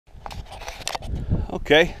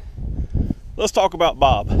Okay, let's talk about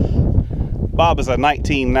Bob. Bob is a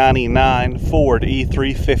 1999 Ford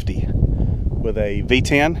E350 with a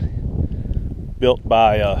V10 built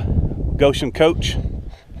by Goshen Coach.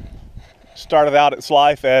 Started out its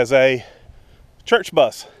life as a church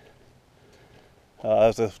bus.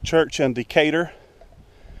 As a church in Decatur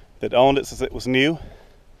that owned it since it was new.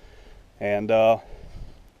 And a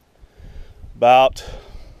band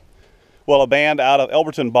out of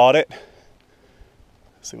Elberton bought it.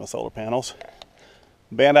 See my solar panels.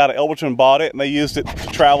 A band out of Elberton bought it, and they used it to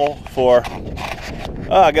travel for,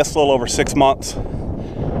 I guess, a little over 6 months.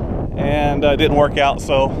 And it didn't work out,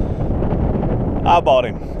 so I bought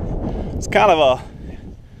him. It's kind of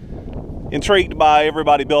intrigued by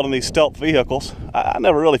everybody building these stealth vehicles. I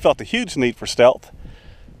never really felt a huge need for stealth,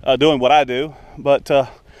 doing what I do, but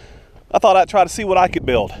I thought I'd try to see what I could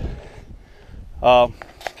build. The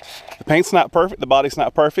paint's not perfect, the body's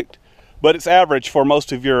not perfect, but it's average for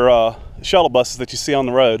most of your shuttle buses that you see on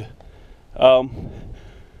the road.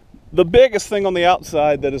 The biggest thing on the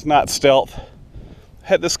outside that is not stealth,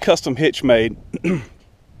 had this custom hitch made.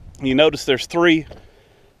 You notice there's 3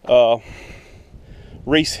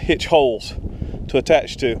 Reese hitch holes to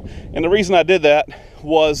attach to, and the reason I did that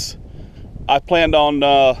was I planned on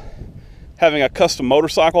having a custom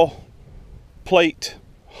motorcycle plate,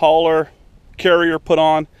 hauler, carrier put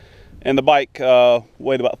on, and the bike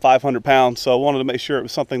weighed about 500 pounds, so I wanted to make sure it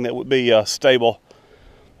was something that would be stable.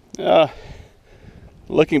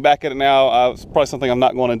 Looking back at it now, it's probably something I'm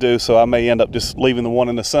not going to do, so I may end up just leaving the one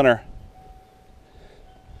in the center.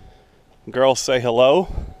 Girls say hello.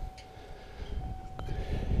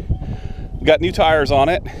 Got new tires on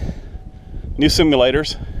it, new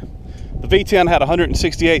simulators. The V10 had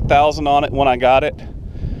 168,000 on it when I got it.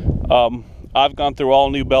 I've gone through all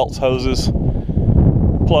new belts, hoses,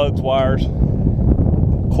 plugs, wires,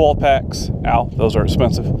 coil packs. Ow, those are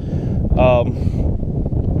expensive.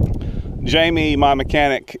 Jamie, my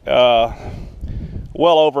mechanic, well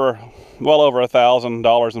over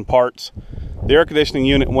 $1,000 in parts. The air conditioning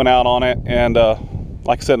unit went out on it, and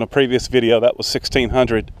like I said in a previous video, that was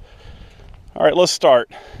 $1,600. All right, let's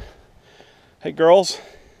start. Hey girls,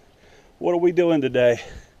 what are we doing today?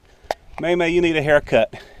 May, you need a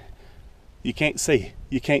haircut. You can't see,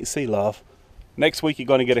 love. Next week you're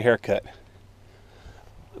going to get a haircut.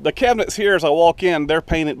 The cabinets here, as I walk in, they're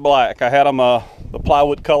painted black. I had them the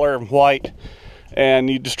plywood color and white, and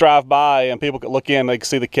you just drive by and people can look in, they can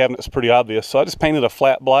see the cabinet's pretty obvious. So I just painted a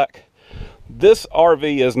flat black. This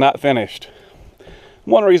RV is not finished.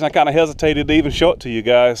 One reason I kind of hesitated to even show it to you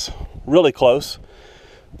guys really close,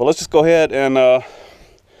 but let's just go ahead and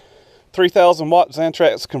 3,000 watt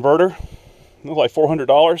Xantrax converter. It was like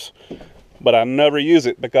 $400, but I never use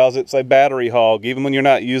it because it's a battery hog even when you're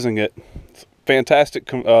not using it. It's a fantastic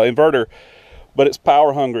inverter, but it's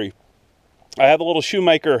power hungry. I have a little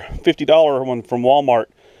Shoemaker $50 one from Walmart.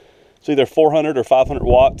 It's either 400 or 500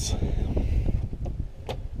 watts.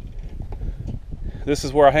 This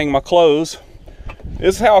is where I hang my clothes.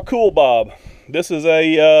 This is how I cool Bob. This is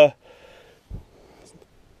a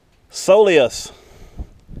Soleus,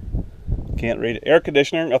 can't read it, air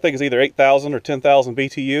conditioner. I think it's either 8,000 or 10,000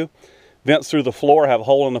 BTU. Vents through the floor, have a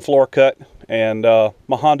hole in the floor cut, and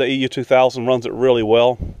my Honda EU 2000 runs it really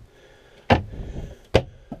well.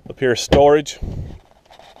 Up here is storage.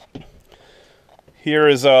 Here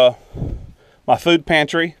is my food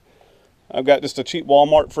pantry. I've got just a cheap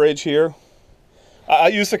Walmart fridge here. I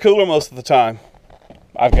use the cooler most of the time.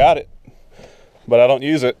 I've got it, but I don't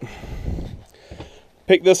use it.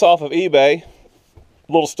 Picked this off of eBay.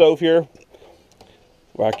 Little stove here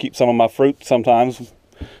where I keep some of my fruit sometimes.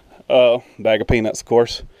 Bag of peanuts, of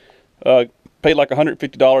course. Paid like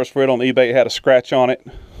 $150 for it on eBay. It had a scratch on it.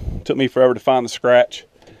 Took me forever to find the scratch.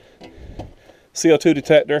 CO2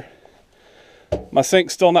 detector. My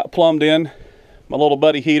sink's still not plumbed in. My little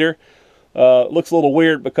buddy heater. Looks a little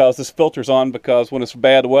weird because this filter's on, because when it's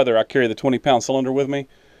bad weather I carry the 20-pound cylinder with me.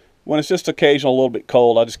 When it's just occasional a little bit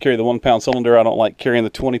cold, I just carry the 1-pound cylinder. I don't like carrying the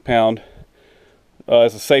 20-pound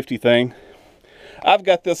as a safety thing. I've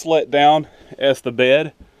got this let down as the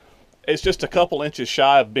bed. It's just a couple inches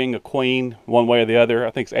shy of being a queen one way or the other.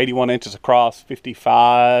 I think it's 81 inches across,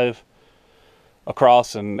 55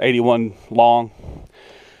 across, and 81 long.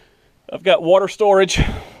 I've got water storage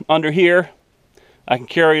under here. I can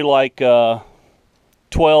carry like 12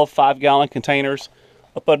 5-gallon containers.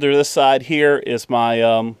 Up under this side here is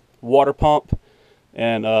my water pump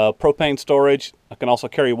and propane storage. I can also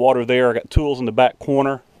carry water there. I got tools in the back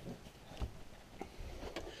corner.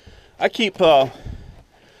 I keep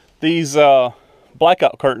these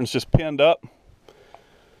blackout curtains just pinned up.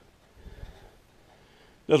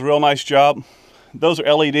 Does a real nice job. those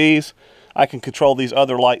are LEDs. I can control these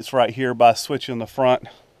other lights right here by switching the front.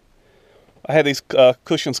 I had these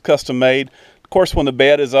cushions custom made. Of course, when the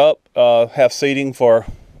bed is up, have seating for,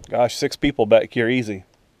 gosh, 6 people back here, easy.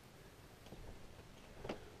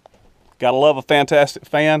 Gotta love a fantastic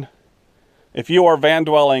fan. If you are van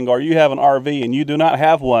dwelling or you have an RV and you do not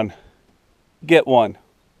have one, get one.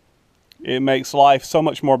 It makes life so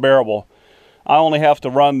much more bearable. I only have to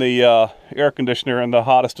run the air conditioner in the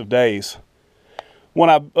hottest of days. When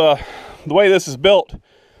the way this is built,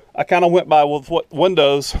 I kind of went by with what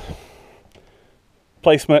windows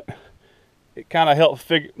placement. It kind of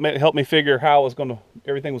helped me figure how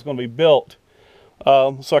everything was going to be built.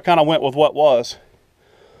 So I kind of went with what was.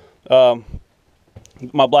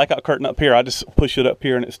 My blackout curtain up here, I just push it up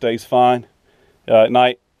here and it stays fine. At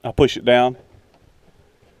night, I push it down.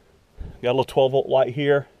 Got a little 12-volt light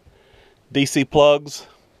here. DC plugs.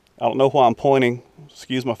 I don't know why I'm pointing.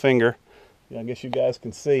 Excuse my finger. Yeah, I guess you guys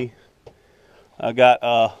can see. I got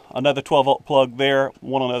another 12-volt plug there,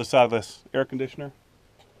 one on the other side of this air conditioner.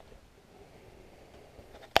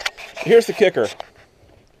 Here's the kicker.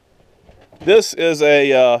 This is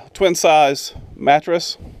a twin size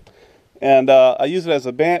mattress, and I use it as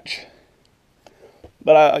a bench,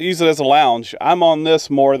 but I use it as a lounge. I'm on this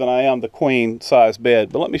more than I am the queen size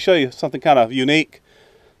bed, but let me show you something kind of unique.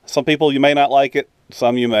 Some people, you may not like it,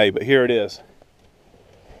 some you may, but here it is.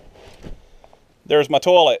 There's my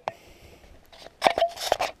toilet.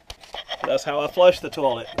 That's how I flush the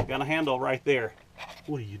toilet. Got a handle right there.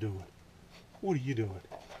 What are you doing? What are you doing?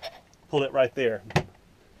 Pull it right there.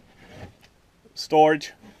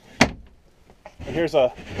 Storage. And here's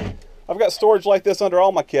I've got storage like this under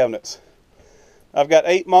all my cabinets. I've got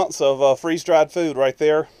 8 months of freeze-dried food right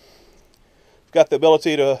there. I've got the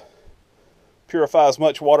ability to purify as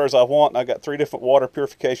much water as I want. I've got 3 different water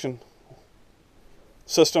purification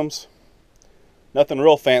systems. Nothing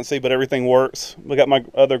real fancy, but everything works. We got my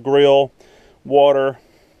other grill, water,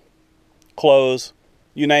 clothes,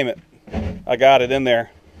 you name it. I got it in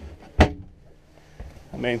there.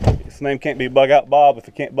 I mean, his name can't be Bug Out Bob if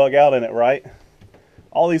it can't bug out in it, right?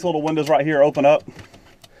 All these little windows right here open up.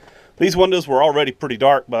 These windows were already pretty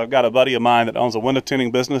dark, but I've got a buddy of mine that owns a window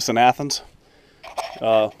tinting business in Athens.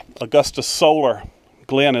 Augustus Solar,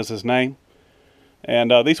 Glenn is his name.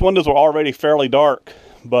 And these windows were already fairly dark,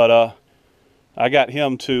 but I got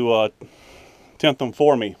him to tint them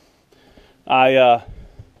for me. I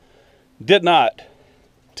did not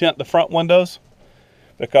tint the front windows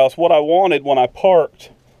because what I wanted when I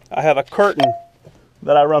parked, I have a curtain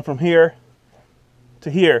that I run from here to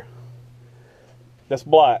here. That's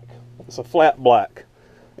black. It's a flat black.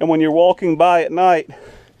 And when you're walking by at night,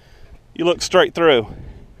 you look straight through.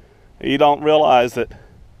 You don't realize that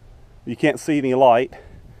you can't see any light.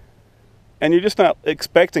 And you're just not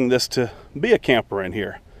expecting this to be a camper in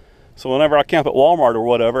here. So whenever I camp at Walmart or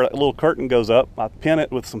whatever, that little curtain goes up, I pin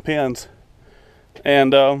it with some pins,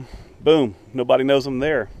 and boom, nobody knows I'm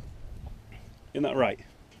there. Isn't that right?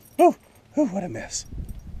 Oh, what a mess.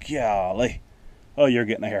 Golly. Oh, you're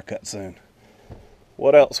getting a haircut soon.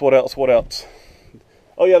 What else, what else, what else?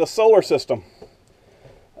 Oh yeah, the solar system.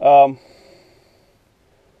 It's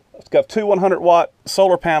got 2 100-watt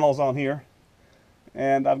solar panels on here.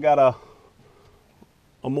 And I've got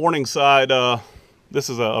a morning side, this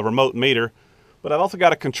is a remote meter, but I've also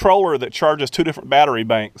got a controller that charges 2 different battery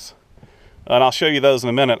banks. And I'll show you those in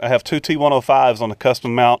a minute. I have 2 T105s on the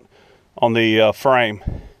custom mount on the frame.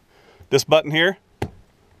 This button here,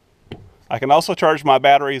 I can also charge my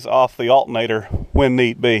batteries off the alternator when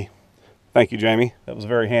need be. Thank you, Jamie. That was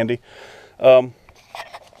very handy. The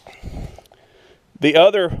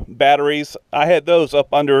other batteries, I had those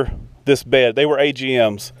up under this bed. They were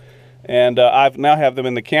AGMs. And I've now have them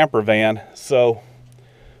in the camper van. So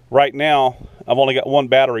right now, I've only got 1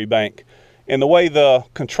 battery bank. And the way the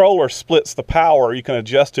controller splits the power, you can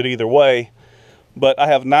adjust it either way. But I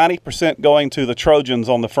have 90% going to the Trojans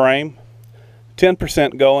on the frame,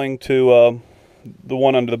 10% going to the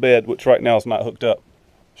one under the bed, which right now is not hooked up.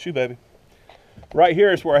 Shoo, baby. Right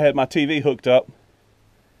here is where I had my TV hooked up.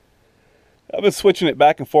 I've been switching it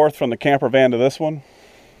back and forth from the camper van to this one.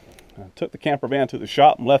 I took the camper van to the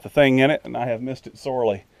shop and left the thing in it, and I have missed it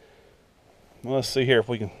sorely. Well, let's see here if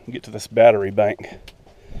we can get to this battery bank.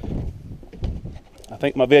 I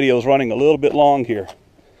think my video is running a little bit long here.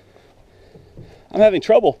 I'm having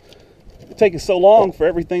trouble. It's taking so long for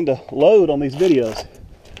everything to load on these videos.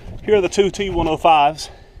 Here are the 2 T105s.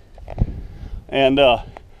 And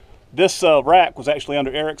this rack was actually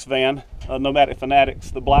under Eric's van, Nomadic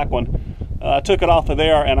Fanatics, the black one. I took it off of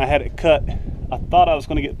there and I had it cut. I thought I was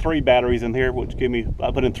going to get 3 batteries in here, which gave me, I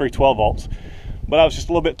put in 3 12 volts. but I was just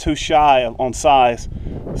a little bit too shy on size.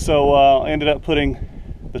 So I ended up putting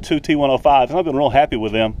the two T105s, and I've been real happy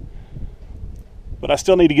with them. But I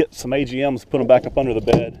still need to get some AGMs, put them back up under the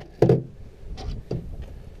bed.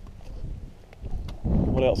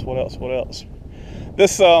 What else?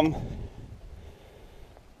 This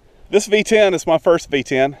V10 is my first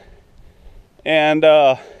V10, and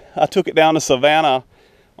I took it down to Savannah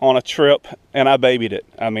on a trip, and I babied it.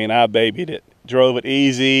 I mean, I babied it. Drove it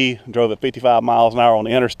easy, drove it 55 miles an hour on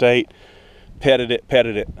the interstate, petted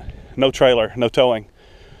it. No trailer, no towing.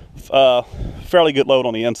 Fairly good load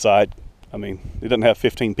on the inside. I mean, it doesn't have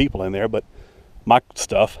 15 people in there, but my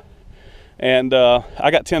stuff. And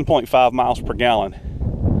I got 10.5 miles per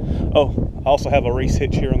gallon. Oh, I also have a Reese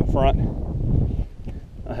hitch here in the front.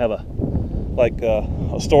 I have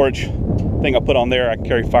a storage thing I put on there. I can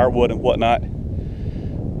carry firewood and whatnot.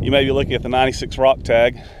 You may be looking at the 96 rock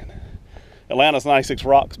tag. Atlanta's 96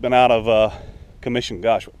 rock's been out of commission,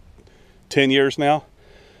 gosh, 10 years now.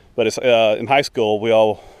 But it's in high school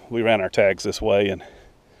we ran our tags this way, and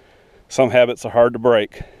some habits are hard to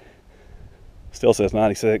break. Still says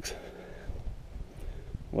 96.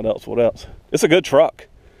 What else? It's a good truck.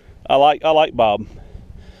 I like Bob.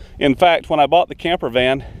 In fact, when I bought the camper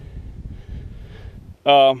van,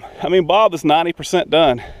 I mean, Bob is 90%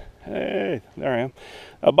 done. Hey, there I am.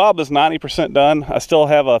 Bob is 90% done. I still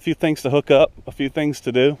have a few things to hook up, a few things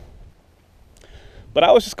to do. But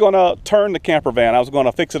I was just going to turn the camper van. I was going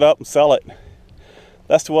to fix it up and sell it.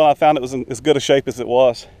 That's the one I found it was in as good a shape as it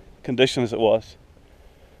was, condition as it was.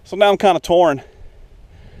 So now I'm kind of torn.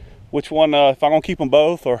 Which one, if I'm going to keep them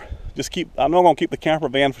both, or just I'm not going to keep the camper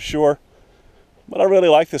van for sure. But I really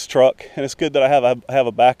like this truck, and it's good that I have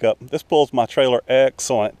a backup. This pulls my trailer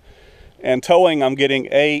excellent. And towing, I'm getting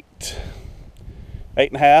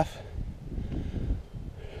 8.5.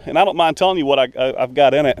 And I don't mind telling you what I've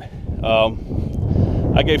got in it.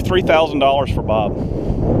 I gave $3,000 for Bob,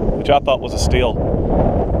 which I thought was a steal.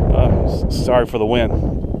 Sorry for the wind.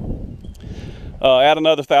 Add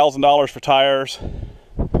another $1,000 for tires.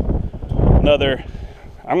 Another,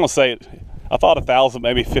 I'm gonna say it, I thought 1,000,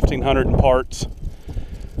 maybe 1,500 in parts.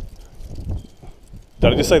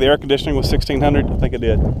 Did I just say the air conditioning was 1,600? I think I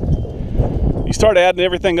did. You start adding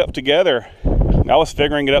everything up together. I was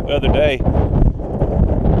figuring it up the other day,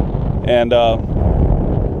 and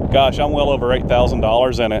gosh, I'm well over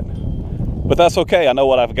 $8,000 in it. But that's okay. I know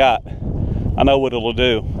what I've got. I know what it'll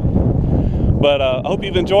do. But I hope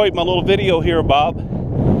you've enjoyed my little video here, Bob.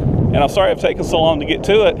 And I'm sorry I've taken so long to get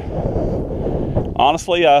to it.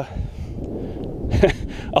 Honestly, I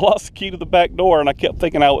lost the key to the back door, and I kept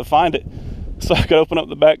thinking I would find it so I could open up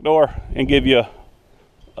the back door and give you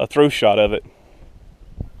a through shot of it.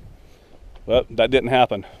 But that didn't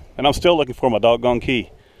happen. And I'm still looking for my doggone key.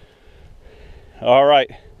 All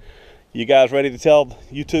right. You guys ready to tell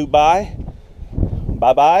YouTube bye?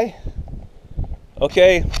 Bye-bye?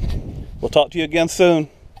 Okay. We'll talk to you again soon.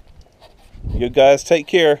 You guys take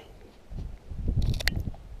care.